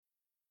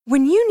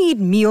When you need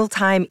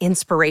mealtime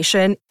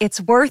inspiration,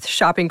 it's worth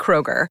shopping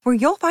Kroger, where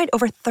you'll find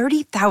over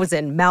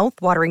 30,000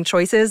 mouth-watering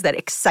choices that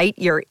excite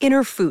your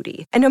inner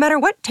foodie. And no matter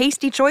what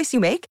tasty choice you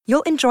make,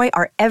 you'll enjoy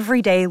our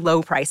everyday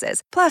low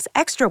prices, plus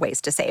extra ways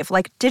to save,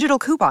 like digital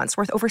coupons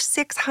worth over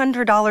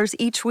 $600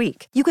 each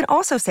week. You can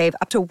also save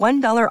up to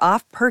 $1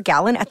 off per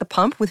gallon at the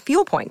pump with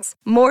fuel points.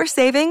 More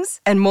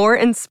savings and more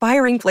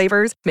inspiring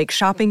flavors make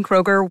shopping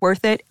Kroger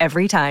worth it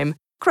every time.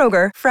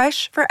 Kroger,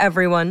 fresh for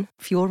everyone.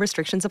 Fuel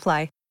restrictions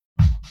apply.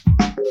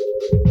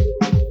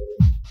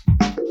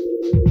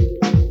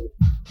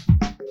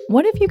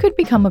 What if you could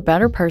become a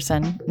better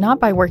person, not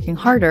by working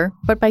harder,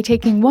 but by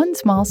taking one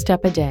small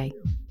step a day?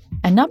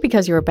 And not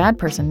because you're a bad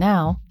person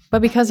now,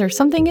 but because there's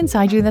something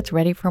inside you that's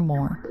ready for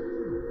more.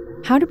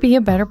 How to Be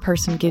a Better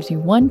Person gives you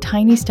one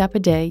tiny step a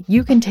day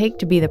you can take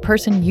to be the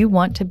person you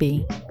want to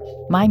be.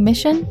 My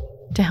mission?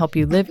 To help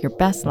you live your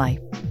best life.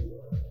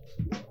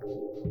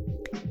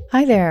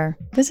 Hi there,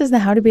 this is the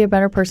How to Be a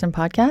Better Person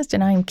podcast,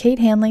 and I am Kate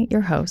Hanley,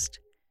 your host.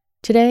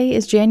 Today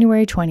is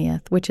January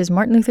 20th, which is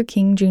Martin Luther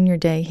King Jr.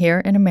 Day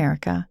here in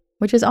America,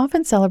 which is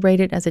often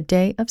celebrated as a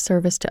day of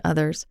service to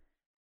others.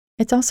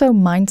 It's also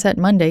Mindset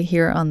Monday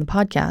here on the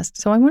podcast,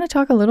 so I want to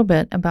talk a little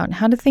bit about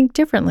how to think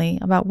differently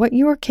about what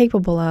you are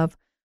capable of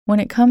when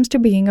it comes to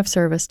being of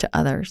service to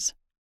others.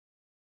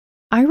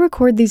 I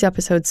record these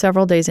episodes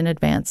several days in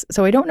advance,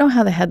 so I don't know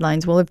how the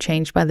headlines will have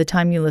changed by the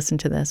time you listen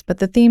to this, but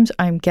the themes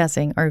I'm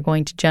guessing are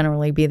going to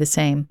generally be the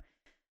same.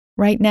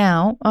 Right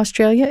now,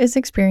 Australia is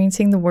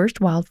experiencing the worst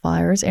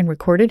wildfires in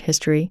recorded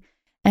history,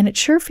 and it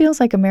sure feels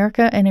like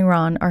America and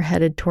Iran are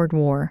headed toward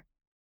war.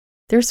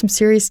 There's some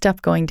serious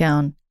stuff going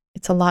down.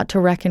 It's a lot to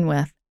reckon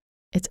with.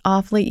 It's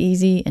awfully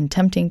easy and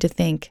tempting to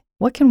think,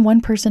 what can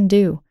one person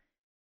do?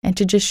 And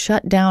to just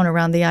shut down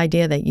around the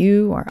idea that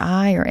you or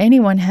I or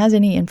anyone has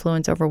any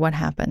influence over what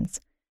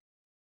happens.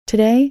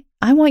 Today,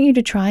 I want you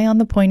to try on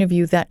the point of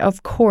view that,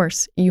 of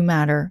course, you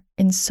matter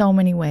in so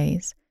many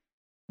ways.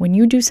 When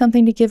you do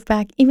something to give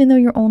back, even though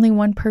you're only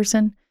one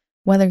person,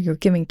 whether you're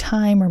giving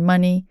time or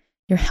money,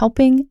 you're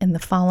helping in the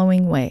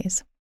following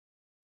ways.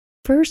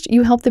 First,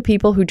 you help the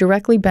people who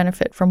directly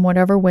benefit from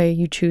whatever way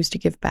you choose to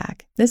give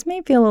back. This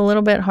may feel a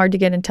little bit hard to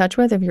get in touch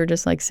with if you're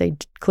just say,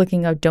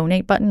 clicking a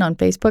donate button on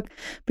Facebook,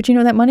 but you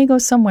know that money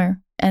goes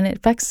somewhere and it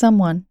affects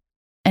someone,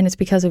 and it's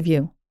because of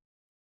you.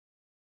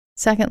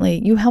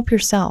 Secondly, you help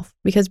yourself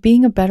because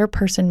being a better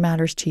person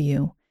matters to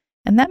you,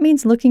 and that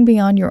means looking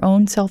beyond your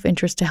own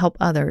self-interest to help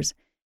others.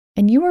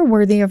 And you are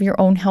worthy of your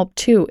own help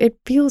too. It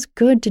feels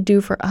good to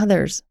do for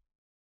others.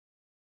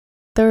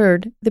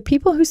 Third, the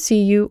people who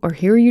see you or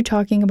hear you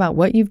talking about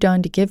what you've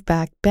done to give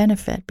back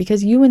benefit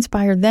because you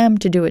inspire them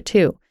to do it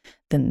too.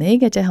 Then they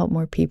get to help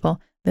more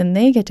people. Then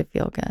they get to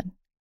feel good.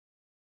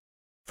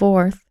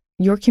 Fourth,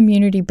 your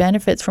community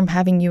benefits from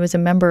having you as a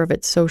member of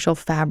its social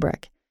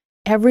fabric.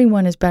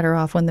 Everyone is better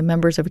off when the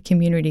members of a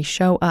community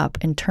show up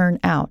and turn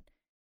out.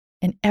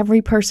 And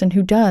every person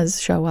who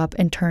does show up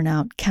and turn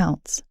out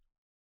counts.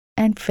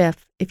 And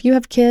fifth, if you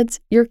have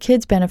kids, your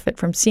kids benefit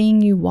from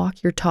seeing you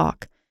walk your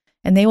talk,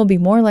 and they will be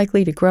more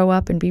likely to grow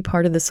up and be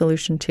part of the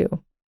solution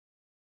too.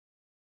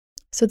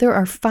 So there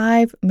are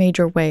 5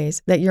 major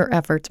ways that your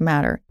efforts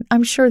matter.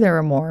 I'm sure there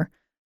are more.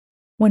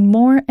 When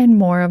more and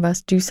more of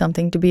us do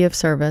something to be of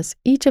service,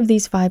 each of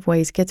these 5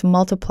 ways gets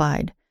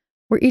multiplied.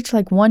 We're each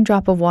like one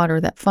drop of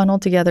water that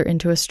funneled together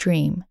into a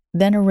stream,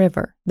 then a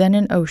river, then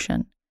an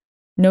ocean.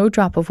 No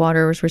drop of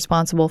water is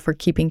responsible for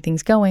keeping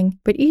things going,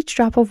 but each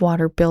drop of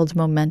water builds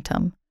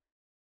momentum.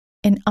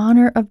 In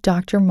honor of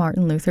Dr.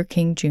 Martin Luther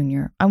King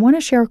Jr., I want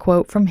to share a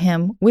quote from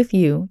him with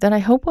you that I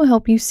hope will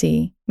help you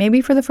see,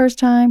 maybe for the first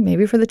time,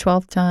 maybe for the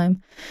 12th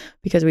time,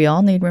 because we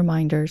all need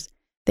reminders,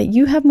 that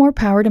you have more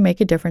power to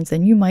make a difference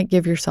than you might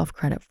give yourself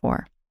credit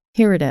for.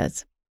 Here it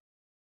is.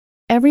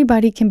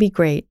 Everybody can be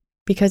great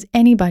because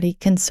anybody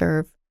can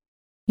serve.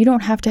 You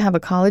don't have to have a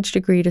college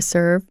degree to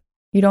serve.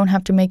 You don't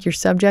have to make your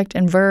subject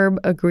and verb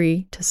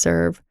agree to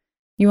serve.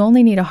 You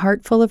only need a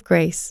heart full of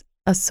grace,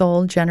 a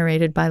soul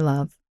generated by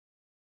love.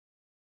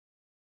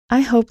 I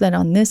hope that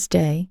on this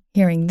day,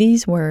 hearing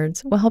these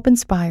words will help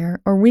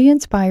inspire or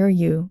re-inspire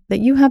you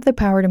that you have the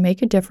power to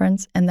make a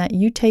difference and that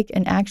you take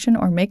an action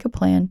or make a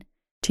plan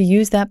to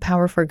use that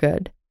power for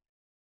good.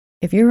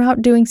 If you're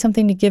out doing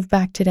something to give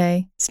back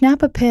today,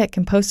 snap a pic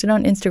and post it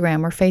on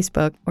Instagram or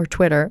Facebook or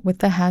Twitter with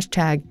the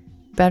hashtag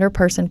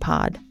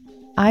BetterPersonPod.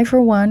 I,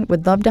 for one,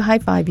 would love to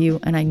high-five you,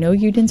 and I know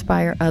you'd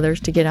inspire others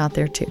to get out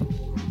there too.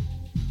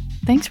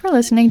 Thanks for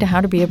listening to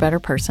How to Be a Better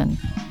Person.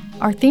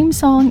 Our theme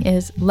song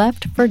is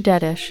Left for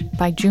Deadish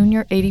by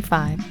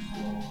Junior85.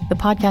 The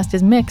podcast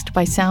is mixed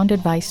by Sound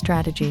Advice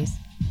Strategies.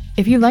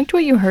 If you liked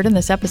what you heard in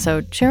this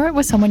episode, share it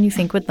with someone you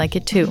think would like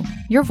it too.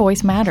 Your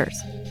voice matters.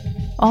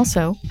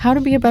 Also, How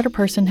to Be a Better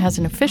Person has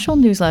an official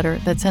newsletter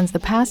that sends the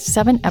past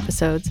 7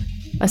 episodes,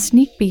 a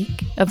sneak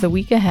peek of the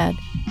week ahead,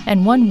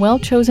 and one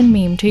well-chosen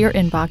meme to your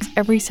inbox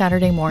every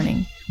Saturday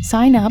morning.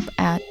 Sign up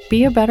at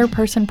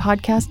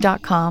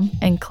beabetterpersonpodcast.com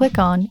and click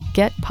on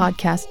Get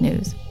Podcast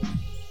News.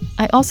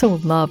 I also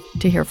love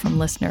to hear from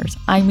listeners.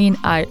 I mean,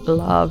 I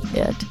love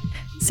it.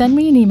 Send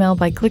me an email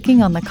by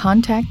clicking on the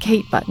Contact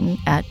Kate button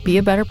at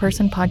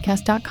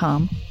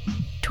beabetterpersonpodcast.com,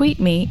 tweet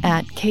me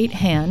at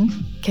KateHan,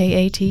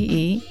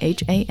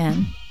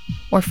 KateHan,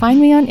 or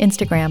find me on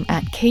Instagram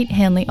at Kate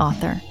Hanley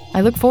Author.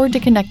 I look forward to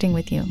connecting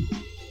with you.